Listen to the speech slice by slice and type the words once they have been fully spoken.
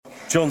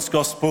John's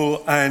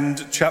Gospel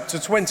and chapter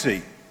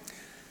 20.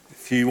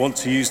 If you want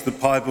to use the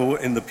Bible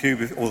in the pew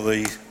or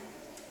the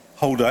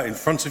holder in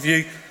front of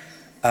you,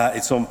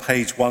 it's on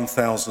page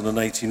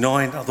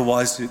 1089,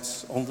 otherwise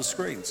it's on the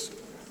screens.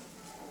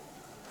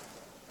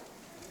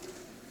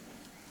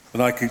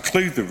 When I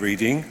conclude the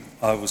reading,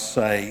 I will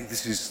say,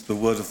 "This is the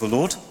word of the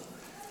Lord,"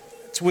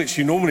 to which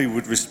you normally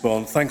would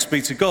respond, "Thanks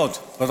be to God."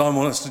 But I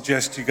want to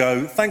suggest you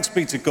go, "Thanks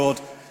be to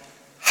God,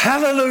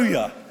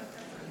 hallelujah."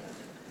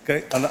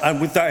 Okay,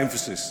 and with that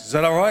emphasis. Is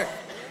that all right?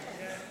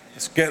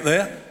 Let's get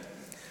there.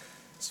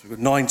 So we've got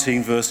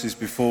 19 verses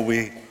before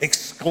we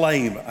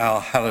exclaim our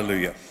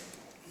hallelujah.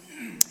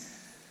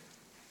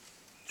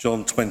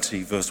 John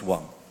 20, verse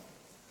 1.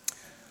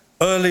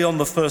 Early on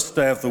the first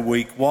day of the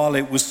week, while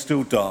it was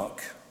still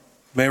dark,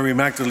 Mary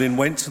Magdalene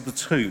went to the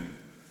tomb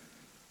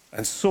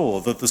and saw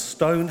that the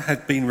stone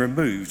had been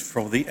removed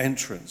from the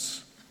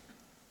entrance.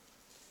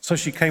 So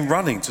she came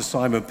running to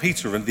Simon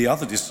Peter and the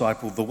other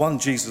disciple, the one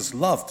Jesus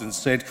loved, and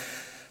said,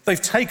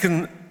 "They've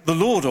taken the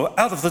Lord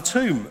out of the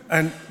tomb,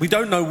 and we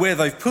don't know where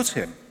they've put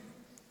him."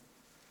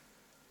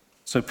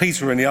 So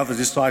Peter and the other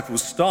disciple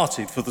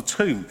started for the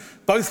tomb.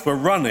 Both were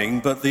running,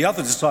 but the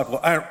other disciple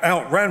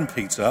outran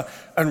Peter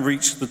and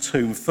reached the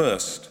tomb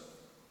first.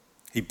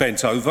 He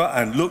bent over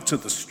and looked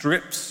at the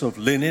strips of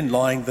linen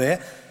lying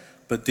there,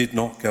 but did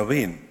not go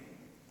in.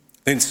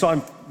 Then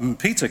Simon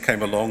Peter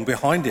came along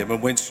behind him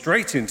and went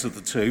straight into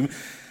the tomb.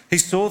 He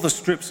saw the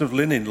strips of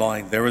linen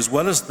lying there, as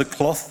well as the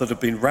cloth that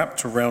had been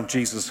wrapped around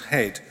Jesus'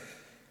 head.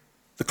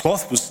 The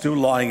cloth was still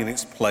lying in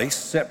its place,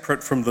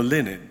 separate from the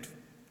linen.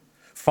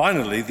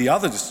 Finally, the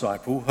other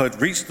disciple, who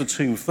had reached the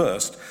tomb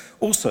first,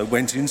 also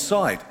went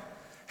inside.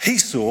 He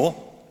saw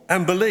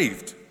and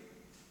believed.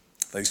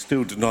 They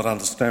still did not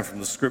understand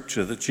from the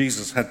scripture that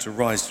Jesus had to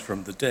rise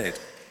from the dead.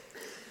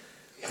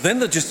 Then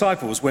the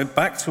disciples went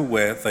back to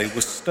where they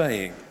were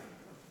staying.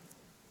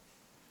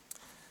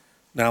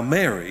 Now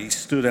Mary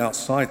stood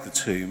outside the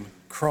tomb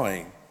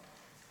crying.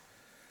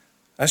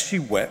 As she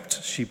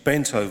wept, she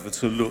bent over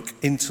to look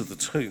into the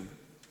tomb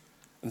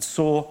and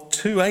saw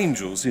two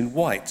angels in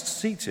white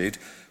seated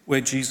where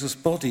Jesus'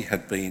 body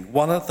had been,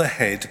 one at the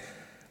head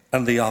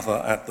and the other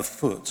at the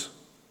foot.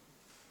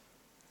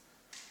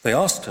 They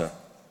asked her,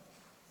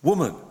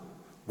 "Woman,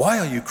 why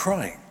are you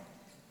crying?"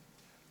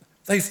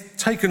 "They've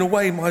taken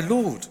away my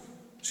Lord,"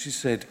 she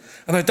said,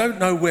 "and I don't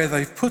know where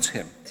they've put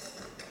him."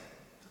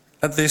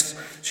 At this,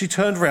 she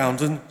turned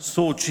round and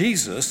saw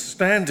Jesus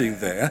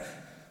standing there,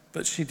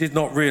 but she did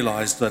not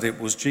realize that it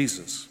was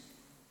Jesus.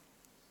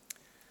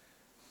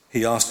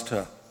 He asked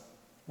her,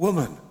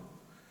 "Woman,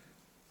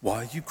 why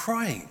are you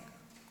crying?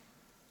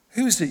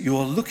 Who is it you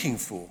are looking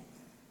for?"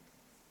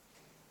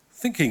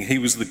 Thinking he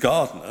was the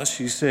gardener,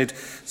 she said,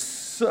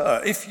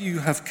 "Sir, if you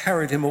have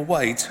carried him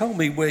away, tell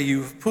me where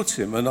you have put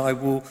him, and I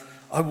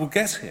will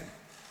get him."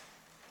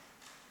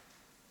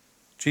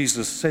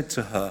 Jesus said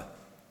to her,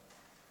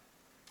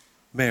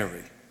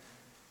 "Mary."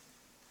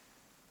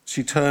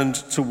 She turned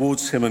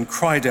towards him and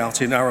cried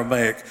out in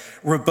Aramaic,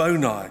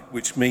 "Rabboni,"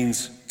 which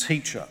means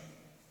teacher.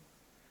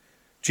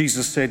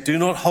 Jesus said, "Do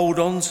not hold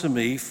on to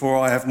me, for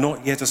I have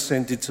not yet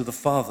ascended to the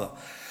Father.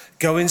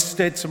 Go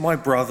instead to my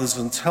brothers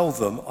and tell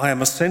them, I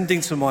am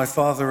ascending to my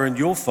Father and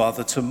your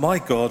Father, to my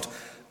God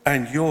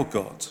and your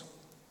God."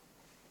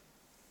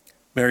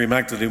 Mary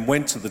Magdalene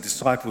went to the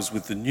disciples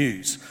with the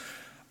news,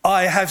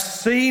 "I have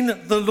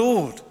seen the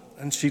Lord,"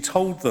 and she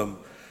told them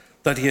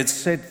that he had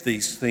said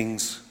these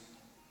things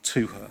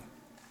to her.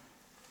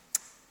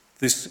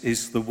 This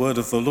is the word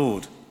of the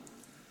Lord.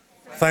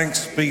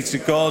 Thanks be to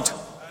God.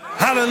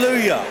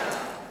 Hallelujah.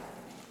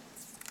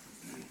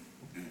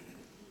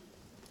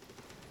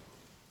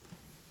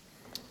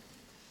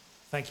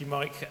 Thank you,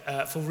 Mike,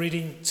 for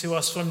reading to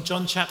us from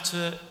John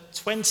chapter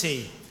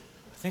 20.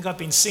 I think I've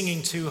been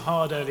singing too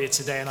hard earlier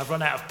today and I've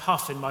run out of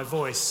puff in my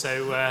voice,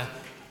 so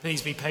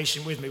please be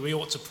patient with me. We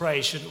ought to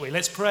pray, shouldn't we?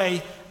 Let's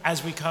pray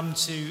as we come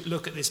to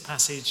look at this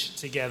passage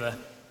together.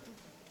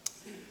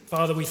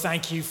 Father, we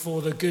thank you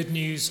for the good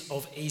news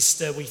of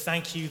Easter. We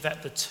thank you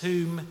that the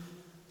tomb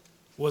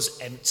was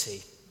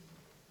empty.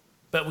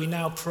 But we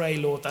now pray,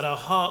 Lord, that our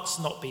hearts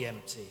not be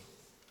empty,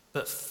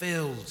 but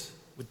filled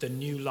with the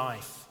new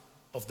life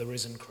of the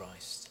risen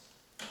Christ.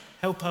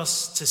 Help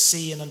us to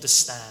see and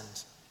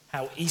understand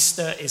how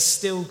Easter is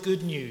still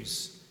good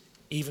news,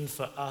 even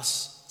for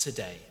us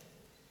today.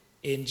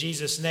 In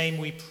Jesus' name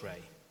we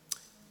pray.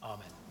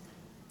 Amen.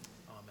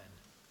 Amen.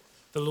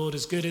 The Lord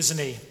is good, isn't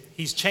he?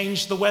 He's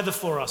changed the weather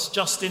for us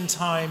just in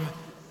time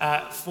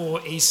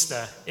for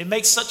Easter. It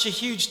makes such a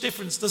huge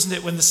difference, doesn't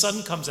it, when the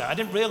sun comes out? I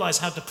didn't realize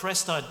how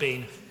depressed I'd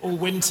been all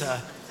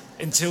winter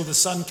until the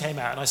sun came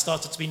out and I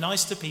started to be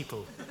nice to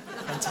people.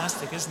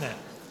 Fantastic, isn't it?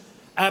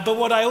 But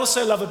what I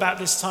also love about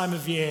this time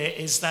of year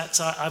is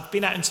that I've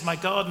been out into my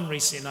garden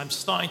recently and I'm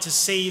starting to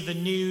see the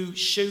new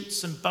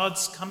shoots and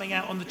buds coming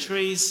out on the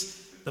trees,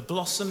 the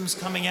blossoms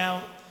coming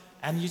out.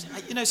 And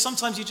you know,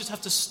 sometimes you just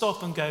have to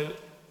stop and go,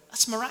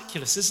 that's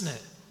miraculous, isn't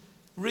it?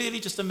 Really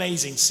just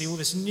amazing to see all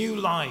this new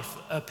life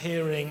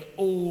appearing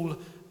all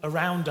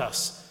around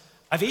us.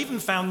 I've even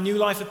found new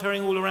life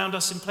appearing all around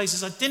us in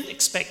places I didn't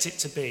expect it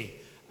to be.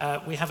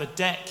 We have a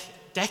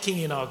decking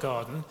in our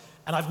garden,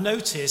 and I've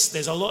noticed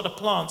there's a lot of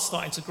plants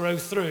starting to grow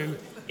through,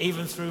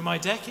 even through my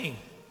decking.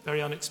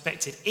 Very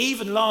unexpected.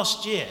 Even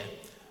last year,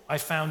 I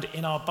found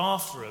in our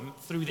bathroom,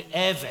 through the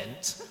air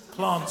vent,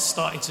 plants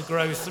starting to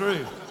grow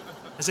through.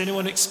 Has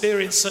anyone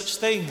experienced such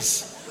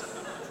things?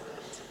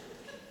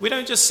 We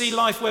don't just see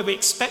life where we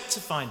expect to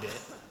find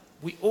it.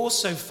 We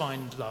also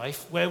find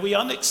life where we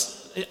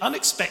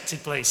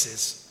unexpected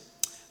places.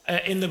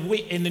 In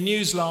the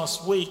news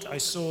last week, I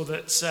saw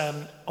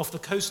that off the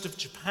coast of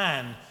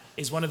Japan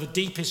is one of the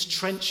deepest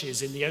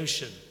trenches in the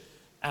ocean.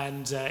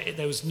 And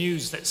there was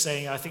news that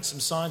saying, I think some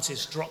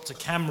scientists dropped a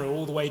camera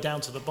all the way down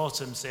to the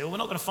bottom, saying, we're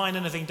not going to find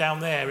anything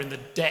down there in the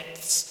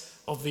depths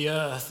of the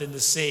earth, in the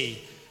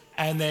sea.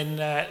 And then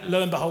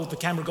lo and behold, the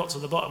camera got to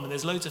the bottom and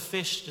there's loads of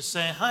fish just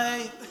saying,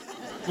 hey,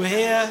 we're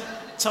here.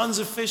 Tons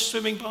of fish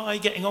swimming by,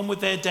 getting on with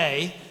their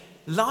day.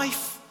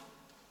 Life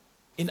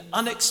in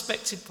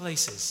unexpected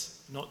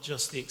places, not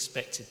just the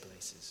expected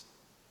places.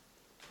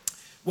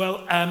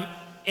 Well,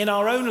 in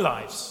our own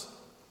lives,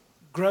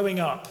 growing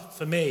up,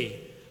 for me,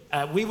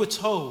 we were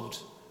told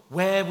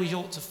where we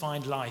ought to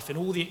find life in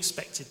all the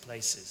expected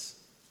places.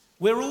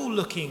 We're all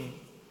looking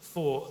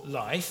for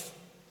life,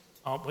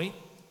 aren't we?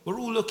 We're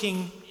all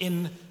looking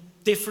in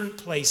different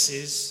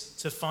places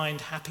to find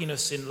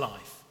happiness in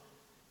life,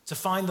 to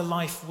find the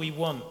life we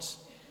want.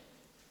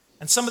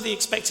 And some of the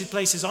expected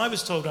places I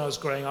was told when I was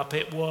growing up,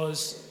 it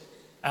was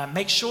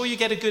make sure you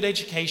get a good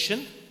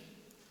education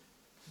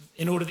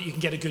in order that you can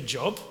get a good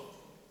job,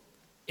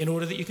 in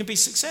order that you can be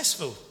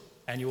successful,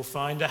 and you'll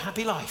find a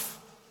happy life.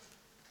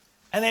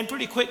 And then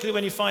pretty quickly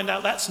when you find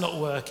out that's not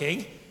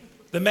working,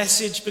 the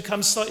message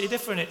becomes slightly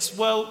different. It's,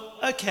 well,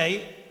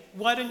 okay,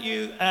 why don't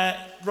you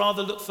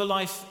rather look for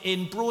life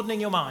in broadening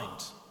your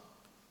mind,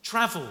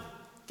 travel,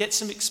 get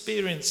some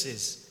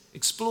experiences,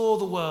 explore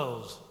the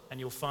world, and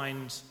you'll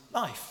find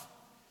life.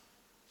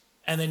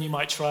 And then you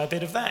might try a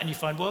bit of that, and you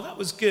find, well, that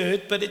was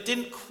good, but it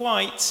didn't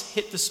quite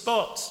hit the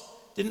spot,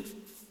 didn't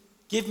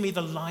give me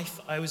the life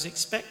I was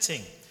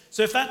expecting.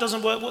 So if that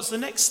doesn't work, what's the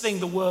next thing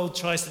the world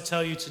tries to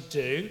tell you to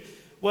do?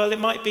 Well, it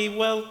might be,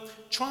 well,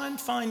 try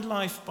and find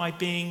life by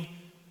being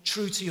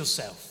true to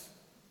yourself.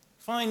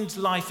 Find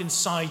life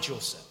inside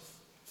yourself.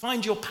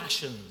 Find your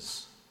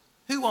passions.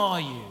 Who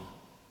are you?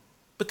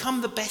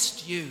 Become the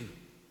best you.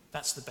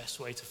 That's the best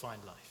way to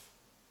find life.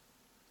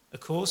 Of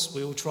course,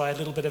 we all try a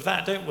little bit of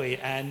that, don't we?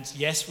 And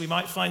yes, we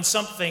might find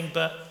something,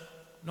 but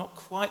not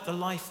quite the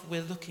life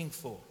we're looking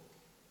for.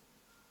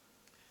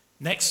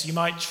 Next, you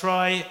might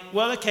try,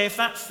 well, okay, if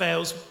that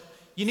fails,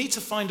 you need to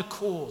find a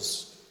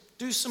cause.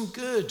 Do some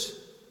good.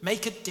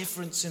 Make a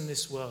difference in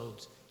this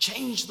world.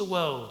 Change the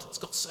world. It's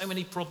got so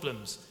many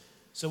problems.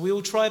 So we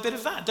all try a bit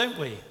of that, don't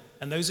we?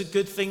 And those are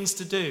good things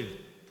to do.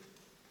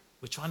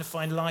 We're trying to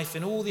find life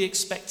in all the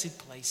expected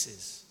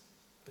places,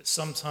 but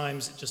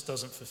sometimes it just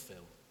doesn't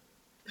fulfill.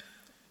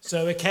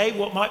 So, okay,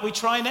 what might we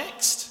try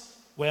next?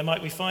 Where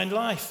might we find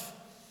life?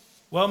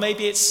 Well,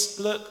 maybe it's,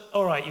 look,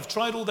 all right, you've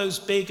tried all those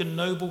big and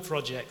noble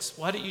projects.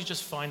 Why don't you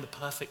just find the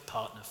perfect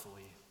partner for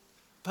you?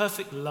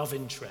 Perfect love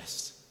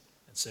interest.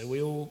 And so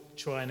we all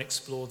try and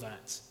explore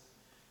that.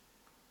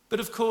 But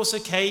of course,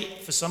 okay,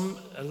 for some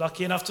are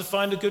lucky enough to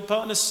find a good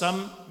partner,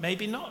 some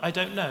maybe not, I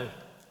don't know.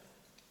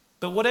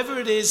 But whatever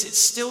it is, it's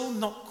still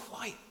not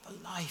quite the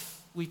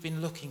life we've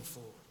been looking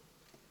for.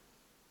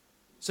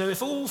 So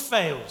if all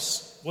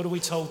fails, what are we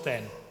told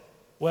then?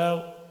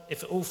 Well,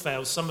 if it all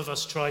fails, some of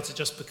us try to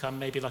just become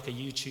maybe like a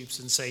YouTube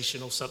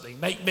sensation or something,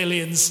 make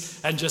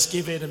millions and just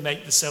give in and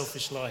make the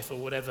selfish life or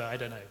whatever, I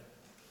don't know.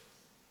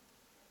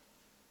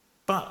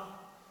 But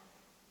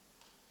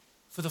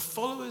for the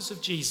followers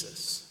of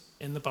Jesus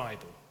in the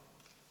Bible,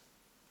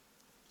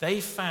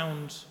 they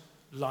found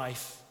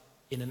life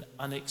in an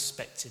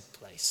unexpected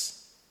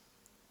place.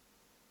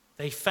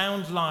 They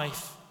found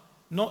life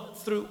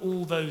not through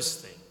all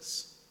those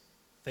things.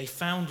 They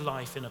found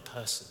life in a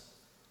person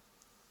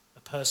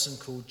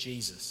called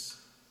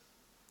Jesus.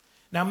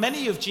 Now,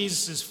 many of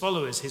Jesus'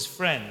 followers, his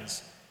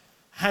friends,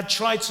 had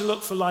tried to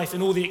look for life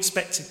in all the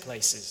expected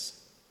places,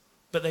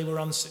 but they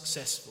were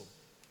unsuccessful.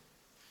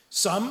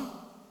 Some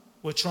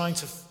were trying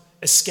to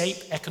escape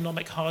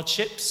economic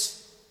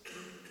hardships.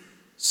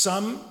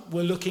 Some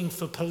were looking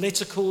for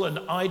political and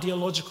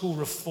ideological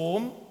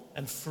reform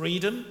and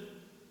freedom.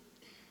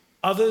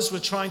 Others were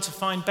trying to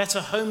find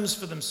better homes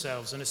for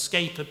themselves and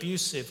escape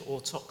abusive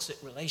or toxic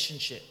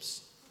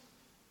relationships.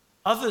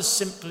 Others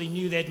simply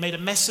knew they'd made a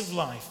mess of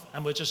life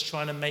and were just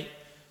trying to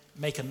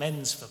make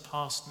amends for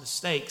past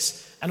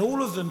mistakes. And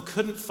all of them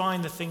couldn't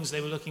find the things they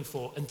were looking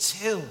for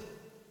until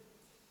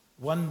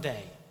one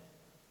day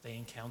they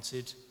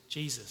encountered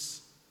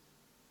Jesus.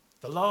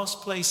 The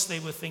last place they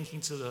were thinking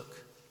to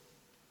look,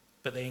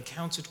 but they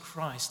encountered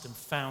Christ and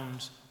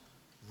found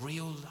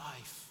real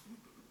life.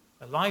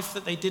 A life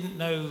that they didn't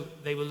know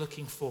they were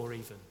looking for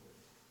even,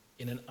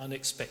 in an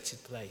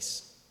unexpected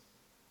place.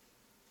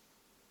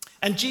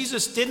 And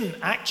Jesus didn't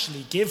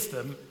actually give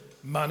them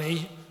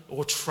money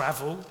or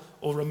travel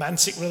or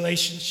romantic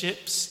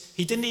relationships.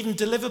 He didn't even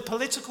deliver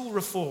political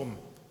reform.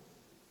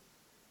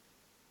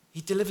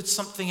 He delivered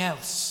something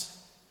else.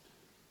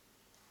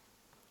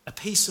 A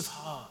peace of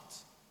heart,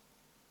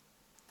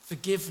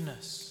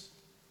 forgiveness,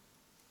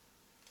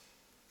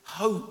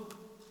 hope,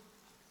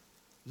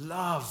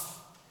 love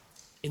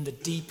in the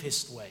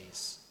deepest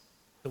ways,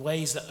 the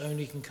ways that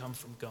only can come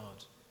from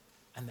God,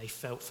 and they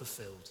felt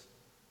fulfilled.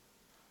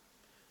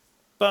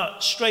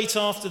 But straight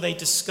after they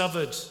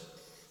discovered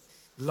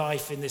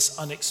life in this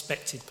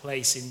unexpected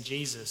place in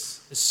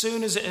Jesus, as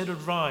soon as it had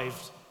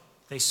arrived,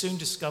 they soon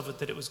discovered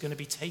that it was going to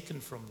be taken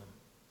from them.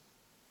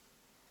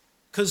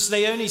 Because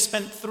they only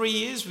spent 3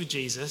 years with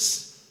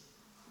Jesus,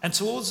 and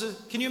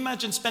can you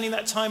imagine spending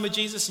that time with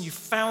Jesus and you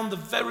found the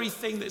very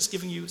thing that's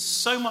giving you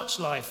so much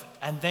life,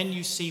 and then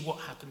you see what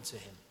happened to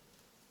him?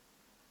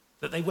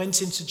 That they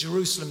went into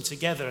Jerusalem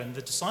together, and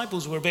the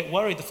disciples were a bit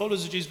worried, the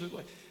followers of Jesus were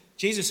worried.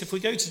 Jesus, if we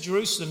go to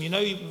Jerusalem,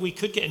 we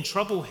could get in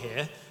trouble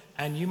here,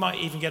 and you might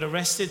even get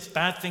arrested,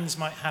 bad things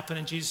might happen.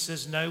 And Jesus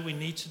says, no, we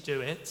need to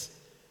do it.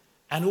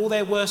 And all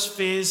their worst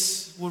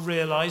fears were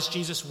realized.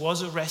 Jesus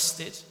was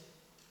arrested.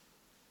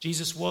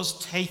 Jesus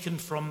was taken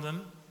from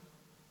them.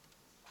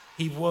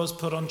 He was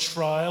put on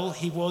trial.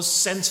 He was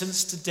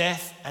sentenced to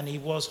death, and he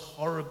was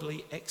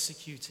horribly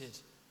executed.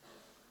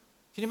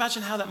 Can you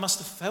imagine how that must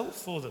have felt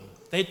for them?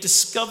 They had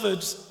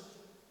discovered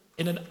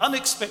in an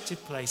unexpected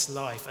place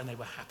life, and they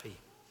were happy,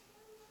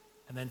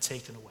 and then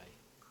taken away.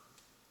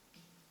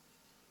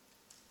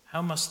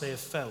 How must they have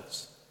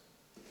felt?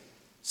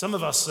 Some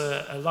of us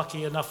are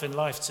lucky enough in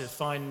life to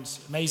find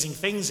amazing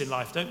things in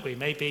life, don't we?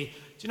 Maybe,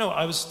 do you know what?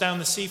 I was down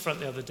the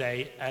seafront the other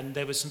day, and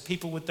there were some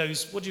people with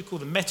those, what do you call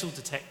them, metal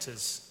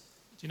detectors.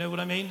 Do you know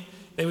what I mean?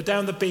 They were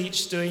down the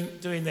beach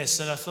doing this,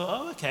 and I thought,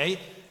 oh, okay,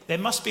 they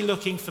must be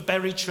looking for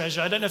buried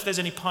treasure. I don't know if there's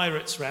any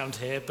pirates around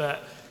here,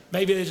 but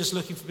maybe they're just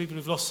looking for people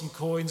who've lost some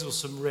coins or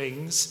some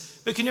rings.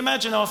 But can you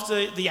imagine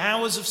after the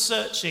hours of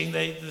searching,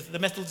 the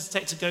metal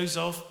detector goes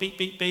off, beep,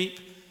 beep, beep,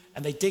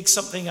 and they dig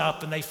something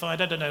up and they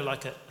find, I don't know,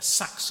 like a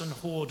Saxon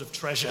hoard of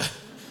treasure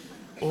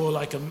or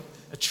like a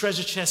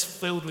treasure chest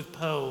filled with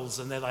pearls.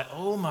 And they're like,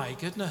 oh my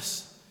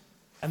goodness.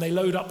 And they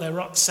load up their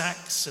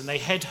rucksacks and they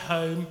head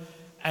home.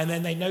 And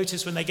then they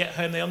notice when they get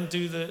home, they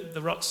undo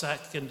the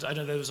rucksack, and I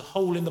don't know, there was a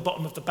hole in the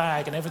bottom of the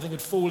bag and everything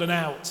had fallen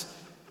out.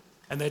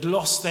 And they'd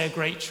lost their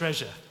great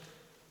treasure.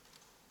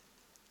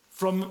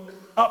 From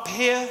up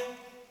here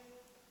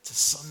to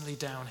suddenly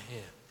down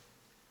here.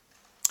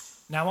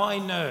 Now I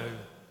know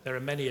there are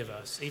many of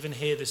us, even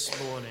here this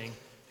morning,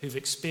 who've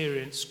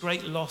experienced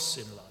great loss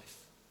in life.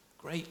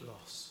 Great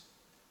loss.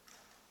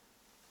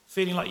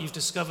 Feeling like you've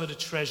discovered a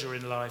treasure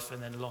in life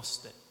and then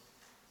lost it.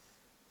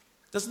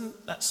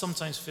 Doesn't that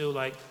sometimes feel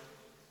like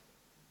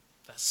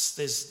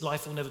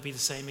life will never be the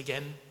same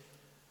again?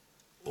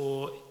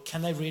 Or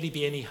can there really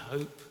be any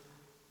hope?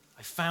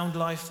 I found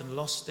life and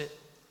lost it.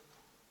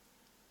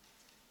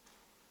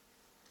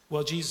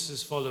 Well,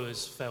 Jesus'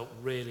 followers felt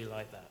really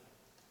like that.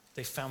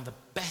 They found the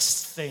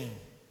best thing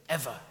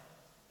ever,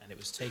 and it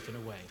was taken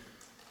away.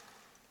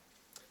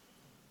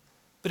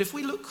 But if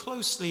we look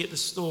closely at the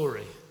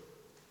story,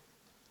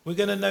 we're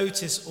going to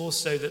notice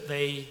also that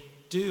they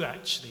do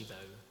actually, though,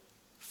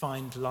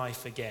 find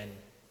life again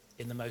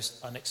in the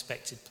most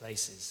unexpected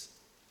places.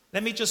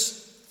 Let me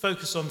just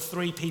focus on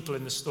 3 people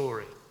in the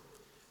story.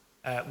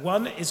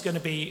 One is going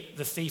to be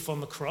the thief on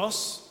the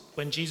cross.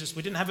 We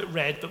didn't have it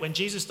read, but when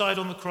Jesus died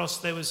on the cross,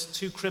 there was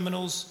 2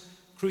 criminals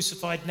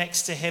crucified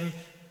next to him.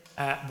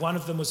 One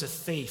of them was a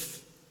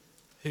thief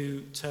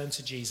who turned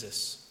to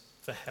Jesus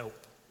for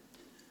help.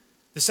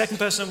 The second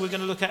person we're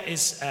going to look at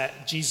is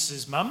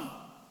Jesus' mum,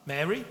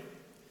 Mary.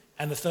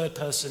 And the third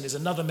person is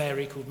another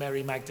Mary called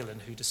Mary Magdalene,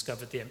 who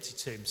discovered the empty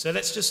tomb. So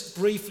let's just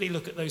briefly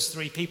look at those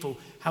 3 people,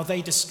 how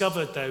they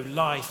discovered, though,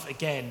 life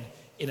again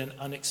in an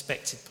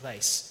unexpected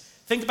place.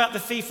 Think about the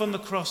thief on the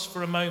cross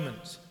for a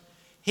moment.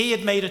 He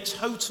had made a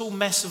total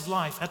mess of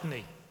life, hadn't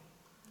he?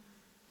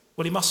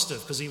 Well, he must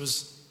have, because he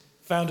was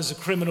found as a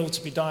criminal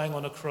to be dying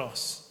on a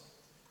cross.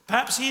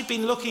 Perhaps he had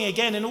been looking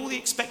again in all the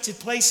expected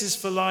places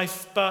for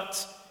life,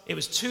 but it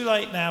was too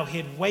late now. He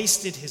had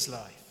wasted his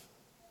life.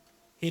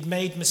 He had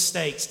made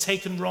mistakes,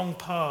 taken wrong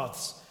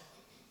paths.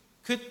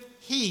 Could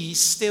he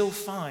still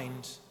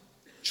find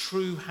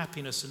true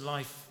happiness in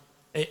life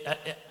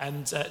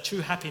true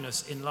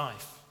happiness in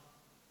life?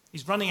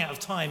 He's running out of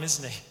time,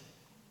 isn't he?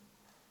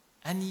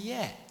 And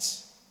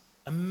yet,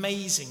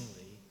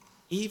 amazingly,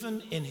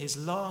 even in his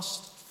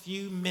last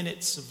few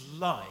minutes of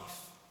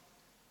life,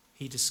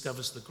 he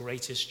discovers the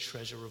greatest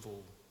treasure of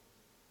all.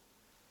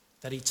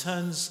 That he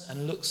turns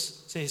and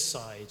looks to his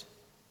side,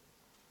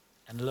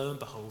 and lo and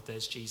behold,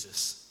 there's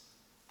Jesus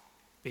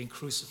being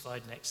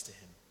crucified next to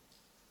him.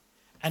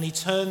 And he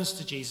turns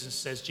to Jesus and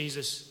says,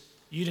 Jesus,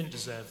 you didn't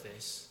deserve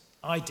this.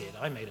 I did.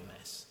 I made a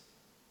mess.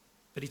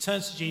 But he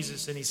turns to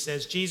Jesus and he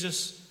says,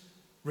 Jesus,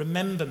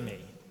 remember me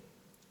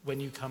when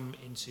you come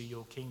into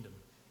your kingdom.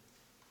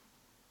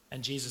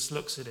 And Jesus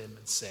looks at him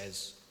and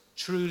says,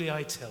 truly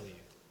I tell you,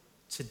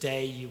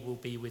 today you will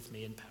be with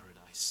me in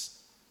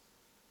paradise.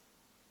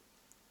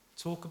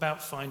 Talk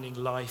about finding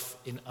life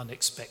in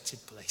unexpected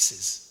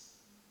places.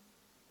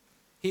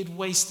 He had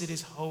wasted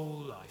his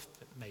whole life,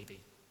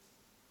 maybe.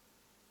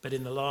 But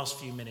in the last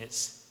few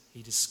minutes,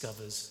 he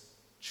discovers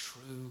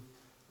true,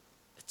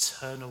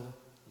 eternal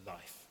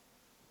life.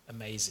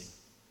 Amazing.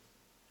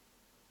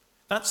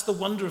 That's the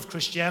wonder of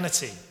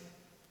Christianity,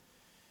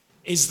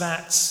 is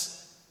that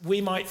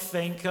we might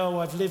think, oh,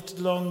 I've lived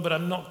long, but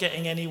I'm not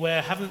getting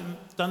anywhere,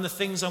 haven't done the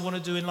things I want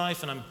to do in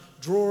life, and I'm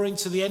drawing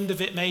to the end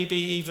of it maybe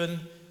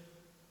even.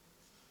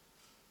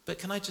 But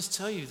can I just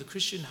tell you, the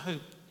Christian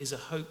hope is a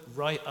hope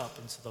right up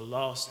into the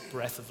last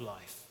breath of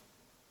life.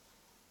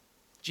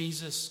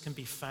 Jesus can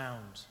be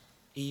found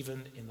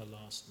even in the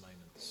last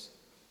moments,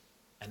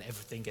 and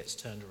everything gets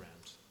turned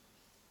around.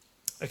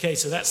 Okay,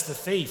 so that's the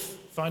thief,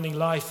 finding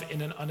life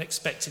in an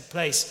unexpected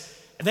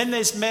place. And then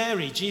there's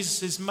Mary,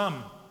 Jesus'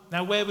 mum.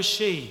 Now, where was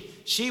she?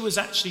 She was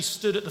actually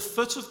stood at the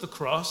foot of the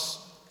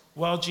cross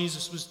while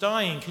Jesus was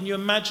dying. Can you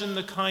imagine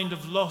the kind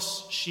of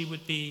loss she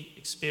would be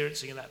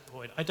experiencing at that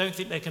point? I don't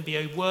think there can be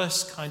a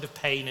worse kind of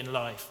pain in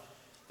life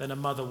than a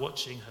mother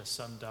watching her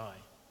son die.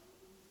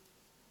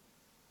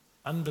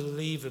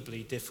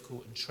 Unbelievably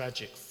difficult and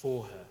tragic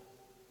for her.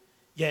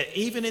 Yet,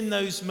 even in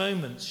those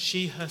moments,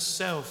 she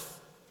herself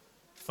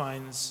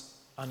finds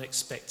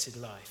unexpected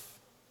life.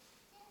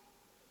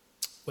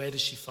 Where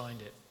does she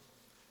find it?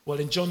 Well,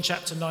 in John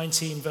chapter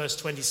 19, verse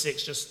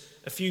 26, just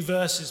a few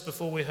verses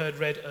before we heard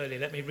read earlier,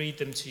 let me read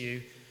them to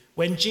you.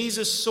 When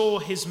Jesus saw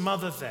his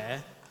mother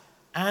there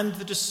and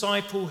the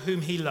disciple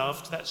whom he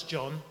loved, that's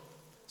John,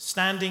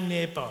 standing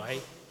nearby,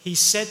 he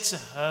said to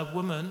her,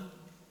 "Woman,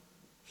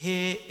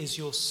 here is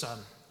your son."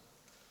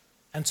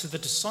 And to the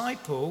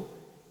disciple,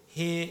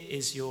 "Here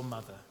is your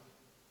mother."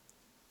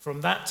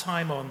 From that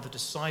time on, the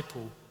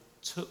disciple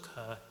took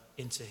her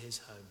into his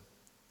home.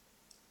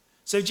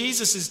 So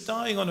Jesus is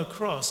dying on a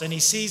cross, and he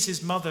sees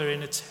his mother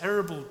in a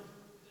terrible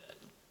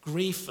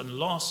grief and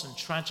loss and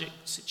tragic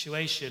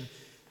situation,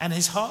 and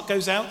his heart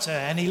goes out to her,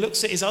 and he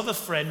looks at his other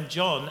friend,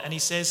 John, and he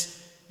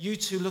says, "You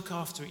two look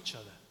after each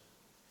other.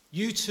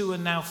 You two are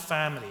now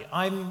family.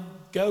 I'm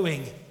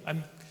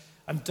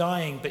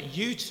dying, but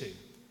you two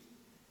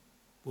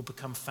will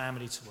become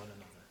family to one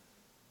another.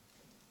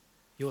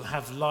 You'll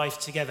have life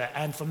together."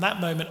 And from that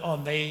moment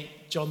on,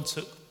 John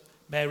took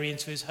Mary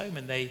into his home,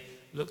 and they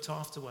looked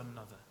after one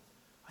another.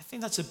 I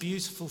think that's a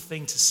beautiful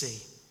thing to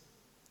see.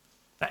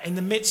 That in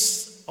the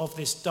midst of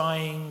this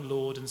dying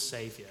Lord and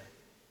Savior,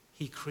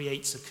 he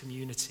creates a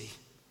community.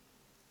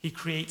 He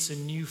creates a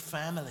new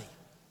family.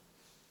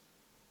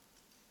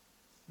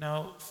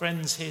 Now,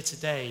 friends here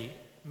today,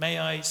 may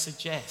I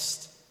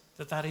suggest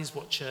that that is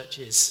what church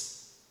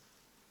is.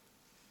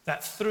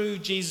 That through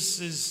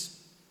Jesus'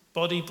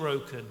 body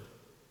broken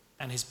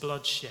and his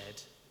blood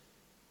shed,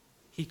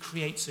 he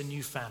creates a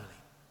new family.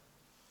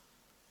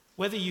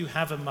 Whether you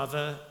have a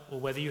mother or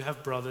whether you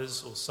have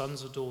brothers or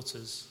sons or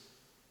daughters,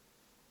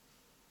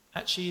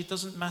 actually it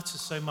doesn't matter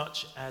so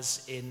much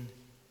as in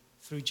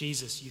through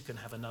Jesus you can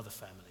have another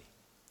family,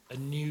 a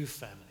new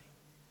family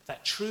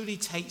that truly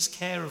takes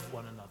care of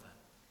one another,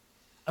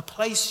 a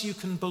place you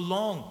can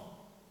belong.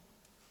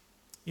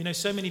 You know,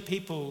 so many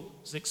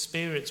people's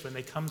experience when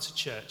they come to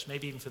church,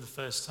 maybe even for the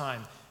first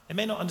time, they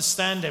may not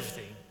understand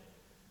everything,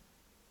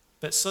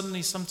 but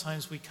suddenly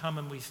sometimes we come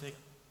and we think,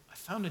 I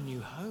found a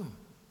new home.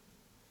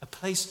 A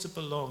place to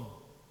belong,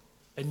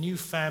 a new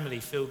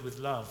family filled with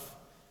love.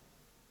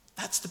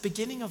 That's the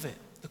beginning of it,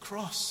 the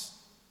cross,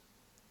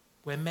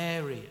 where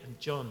Mary and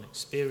John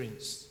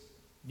experienced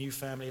new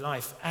family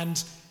life.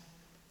 And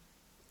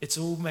it's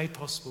all made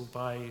possible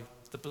by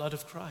the blood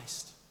of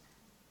Christ.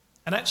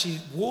 And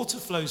actually, water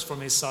flows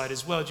from his side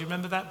as well. Do you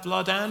remember that?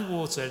 Blood and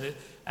water.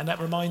 And that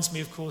reminds me,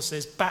 of course,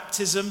 there's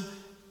baptism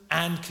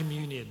and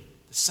communion,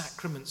 the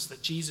sacraments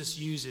that Jesus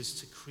uses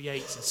to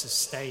create and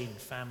sustain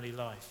family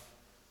life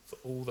for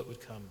all that would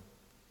come.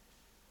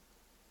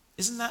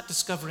 Isn't that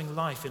discovering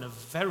life in a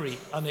very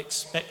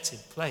unexpected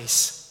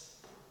place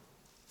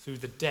through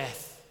the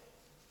death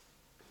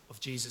of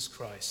Jesus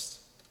Christ?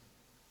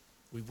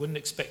 We wouldn't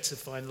expect to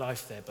find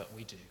life there, but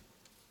we do.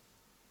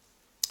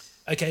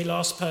 Okay,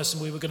 last person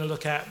we were going to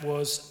look at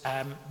was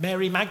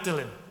Mary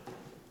Magdalene,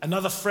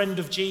 another friend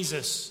of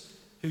Jesus,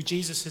 who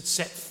Jesus had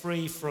set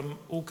free from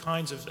all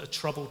kinds of a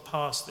troubled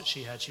past that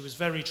she had. She was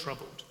very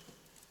troubled.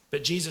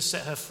 But Jesus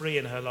set her free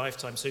in her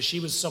lifetime. So she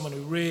was someone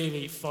who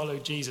really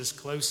followed Jesus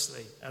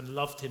closely and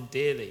loved him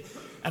dearly.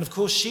 And of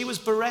course, she was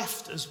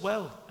bereft as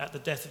well at the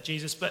death of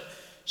Jesus. But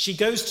she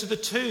goes to the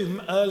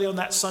tomb early on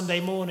that Sunday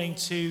morning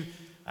to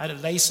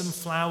lay some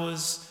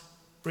flowers,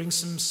 bring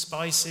some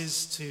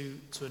spices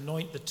to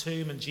anoint the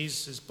tomb and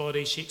Jesus'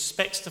 body. She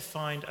expects to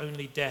find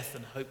only death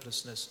and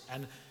hopelessness.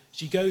 And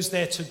she goes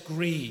there to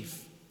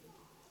grieve.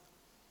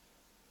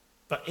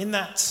 But in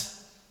that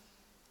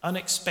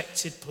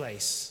unexpected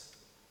place,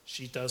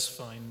 she does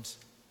find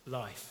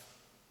life.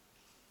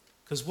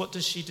 Because what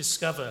does she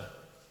discover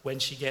when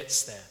she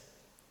gets there?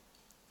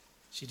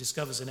 She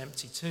discovers an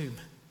empty tomb.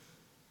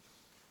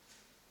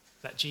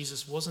 That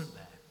Jesus wasn't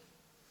there.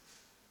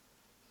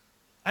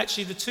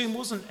 Actually, the tomb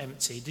wasn't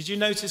empty. Did you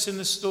notice in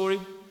the story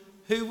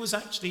who was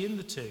actually in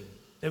the tomb?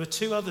 There were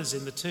two others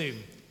in the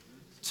tomb.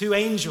 Two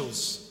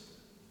angels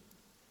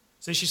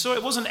So she saw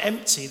it wasn't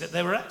empty, that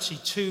there were actually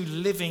 2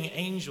 living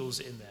angels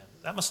in there.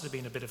 That must have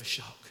been a bit of a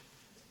shock.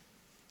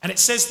 And it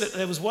says that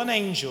there was one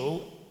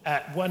angel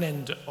at one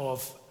end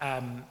of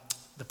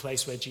the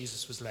place where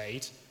Jesus was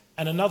laid,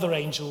 and another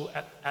angel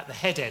at the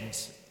head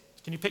end.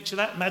 Can you picture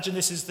that? Imagine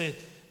this is the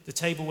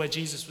table where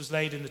Jesus was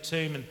laid in the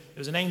tomb, and there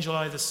was an angel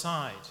either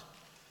side.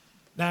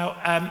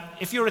 Now,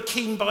 if you're a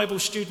keen Bible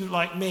student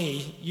like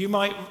me, you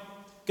might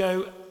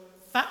go,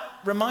 that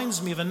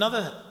reminds me of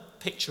another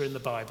picture in the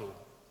Bible,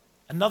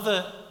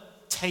 another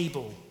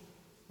table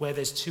where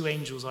there's 2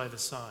 angels either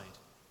side.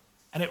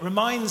 And it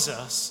reminds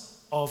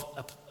us of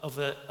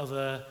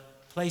a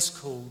place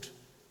called,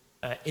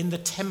 in the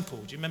temple.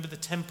 Do you remember the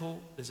temple?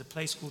 There's a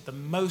place called the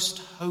Most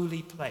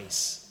Holy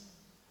Place,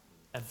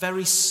 a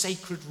very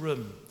sacred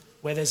room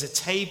where there's a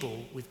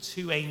table with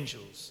 2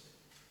 angels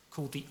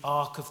called the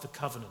Ark of the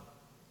Covenant.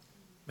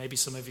 Maybe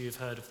some of you have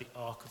heard of the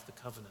Ark of the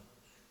Covenant.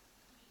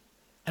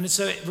 And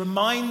so it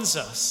reminds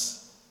us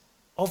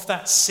of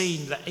that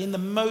scene that in the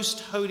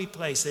most holy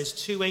place, there's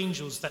 2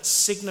 angels that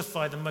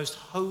signify the most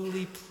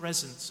holy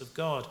presence of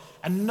God.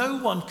 And no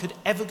one could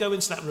ever go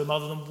into that room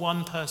other than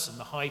one person,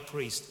 the high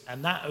priest,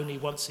 and that only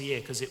once a year,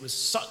 because it was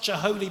such a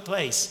holy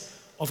place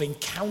of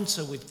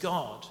encounter with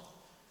God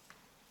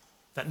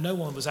that no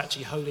one was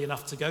actually holy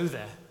enough to go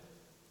there.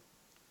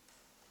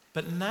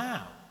 But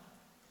now,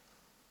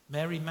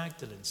 Mary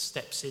Magdalene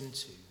steps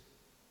into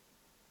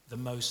the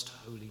most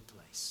holy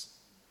place,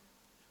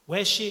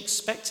 where she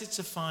expected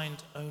to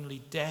find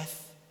only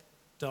death,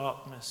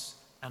 darkness,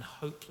 and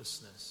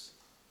hopelessness.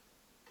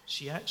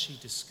 She actually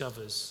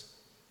discovers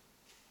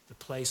the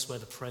place where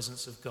the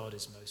presence of God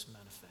is most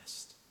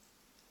manifest.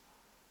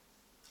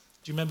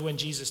 Do you remember when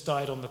Jesus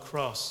died on the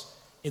cross?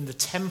 In the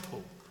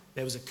temple,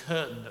 there was a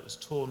curtain that was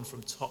torn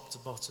from top to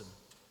bottom.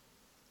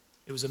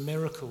 It was a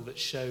miracle that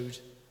showed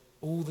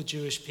all the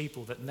Jewish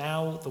people that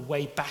now the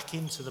way back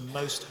into the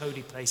most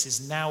holy place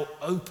is now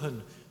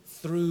open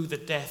through the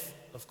death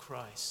of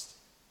Christ.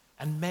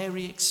 And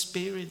Mary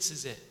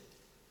experiences it,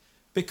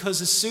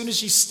 because as soon as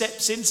she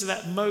steps into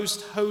that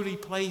most holy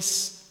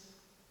place,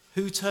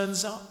 who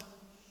turns up?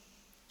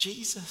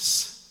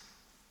 Jesus.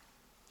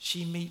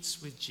 She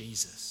meets with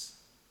Jesus.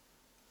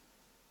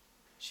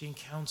 She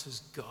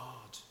encounters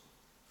God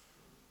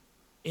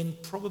in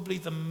probably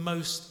the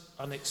most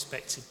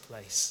unexpected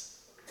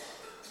place.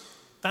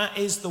 That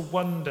is the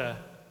wonder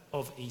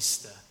of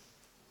Easter.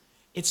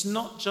 It's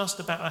not just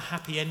about a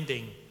happy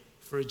ending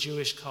for a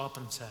Jewish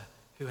carpenter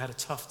who had a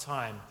tough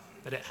time,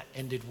 but it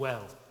ended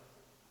well.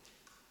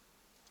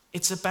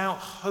 It's about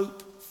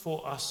hope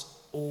for us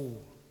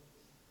all.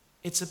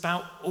 It's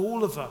about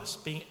all of us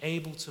being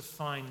able to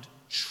find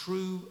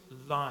true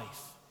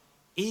life,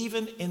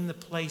 even in the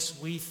place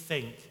we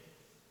think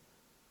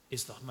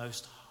is the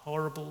most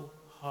horrible,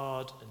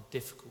 hard, and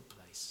difficult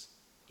place,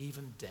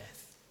 even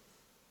death.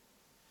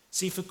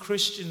 See, for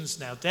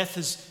Christians now, death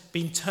has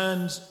been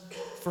turned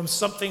from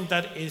something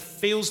that it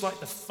feels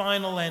like the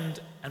final end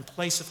and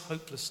place of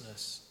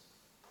hopelessness.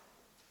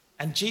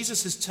 And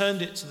Jesus has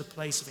turned it to the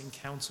place of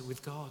encounter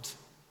with God.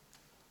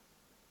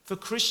 For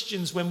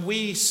Christians, when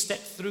we step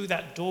through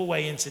that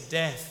doorway into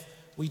death,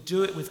 we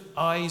do it with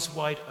eyes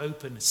wide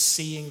open,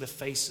 seeing the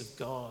face of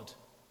God,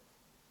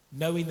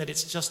 knowing that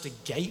it's just a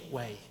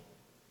gateway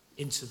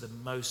into the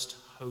most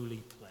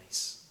holy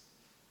place.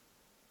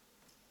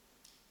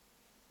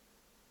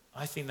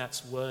 I think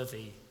that's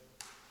worthy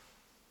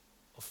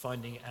of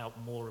finding out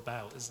more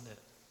about, isn't it?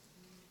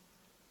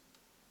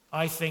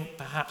 I think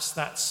perhaps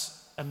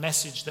that's a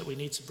message that we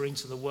need to bring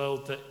to the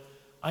world, that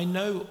I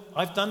know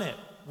I've done it.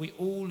 We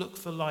all look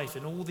for life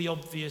in all the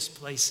obvious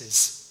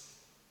places.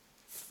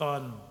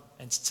 Fun,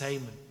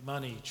 entertainment,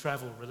 money,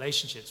 travel,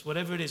 relationships,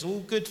 whatever it is, all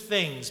good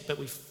things, but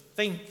we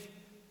think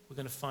we're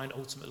going to find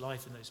ultimate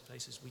life in those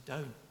places. We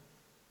don't.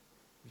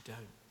 We don't.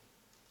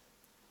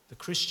 The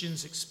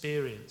Christian's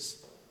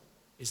experience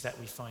is that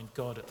we find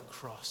God at the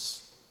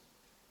cross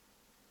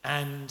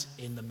and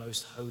in the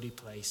most holy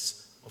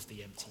place of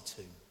the empty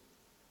tomb.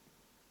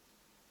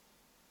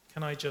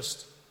 Can I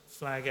just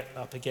flag it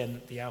up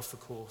again, the Alpha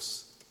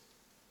course,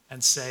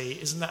 and say,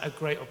 isn't that a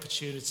great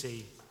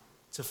opportunity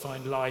to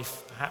find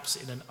life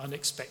perhaps in an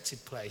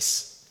unexpected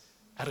place,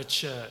 at a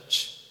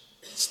church,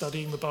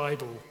 studying the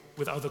Bible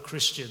with other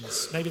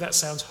Christians? Maybe that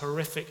sounds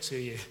horrific to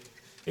you.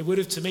 It would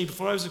have to me.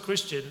 Before I was a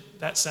Christian,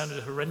 that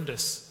sounded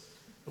horrendous.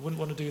 I wouldn't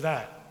want to do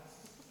that.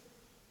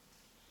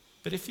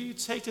 But if you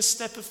take a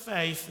step of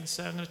faith and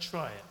say, I'm going to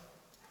try it,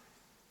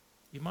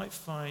 you might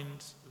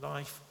find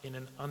life in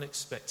an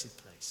unexpected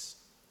place.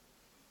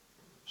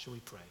 Shall we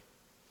pray?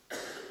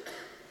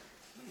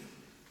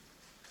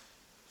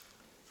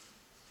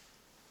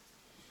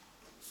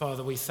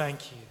 Father, we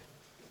thank you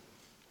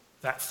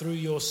that through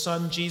your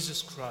Son,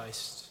 Jesus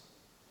Christ,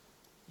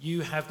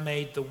 you have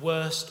made the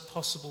worst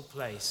possible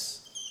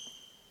place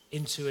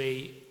into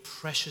a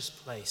precious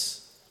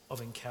place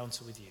of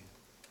encounter with you.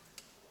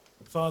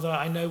 Father,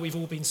 I know we've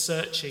all been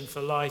searching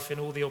for life in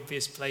all the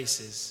obvious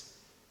places,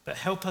 but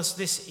help us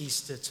this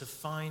Easter to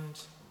find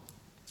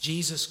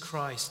Jesus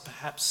Christ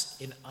perhaps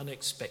in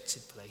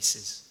unexpected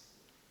places.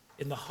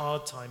 in the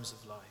hard times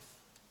of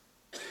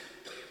life,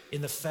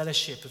 in the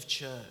fellowship of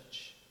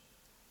church,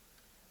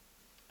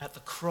 at the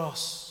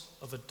cross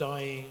of a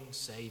dying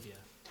Saviour.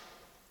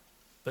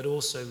 But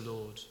also,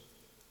 Lord,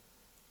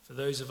 for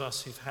those of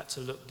us who've had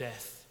to look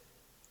death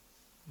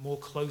more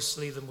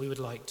closely than we would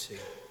like to,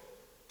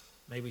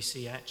 may we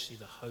see actually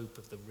the hope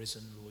of the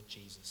risen Lord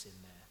Jesus in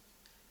there.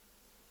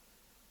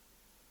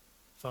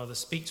 Father,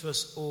 speak to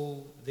us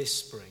all this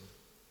spring,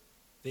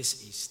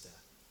 this Easter,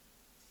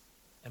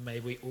 and may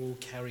we all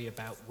carry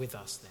about with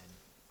us then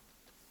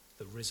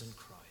the risen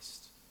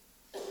Christ,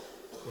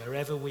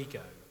 wherever we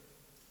go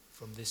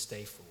from this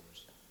day forward.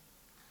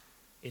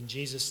 In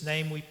Jesus'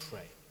 name we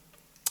pray.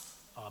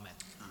 Amen.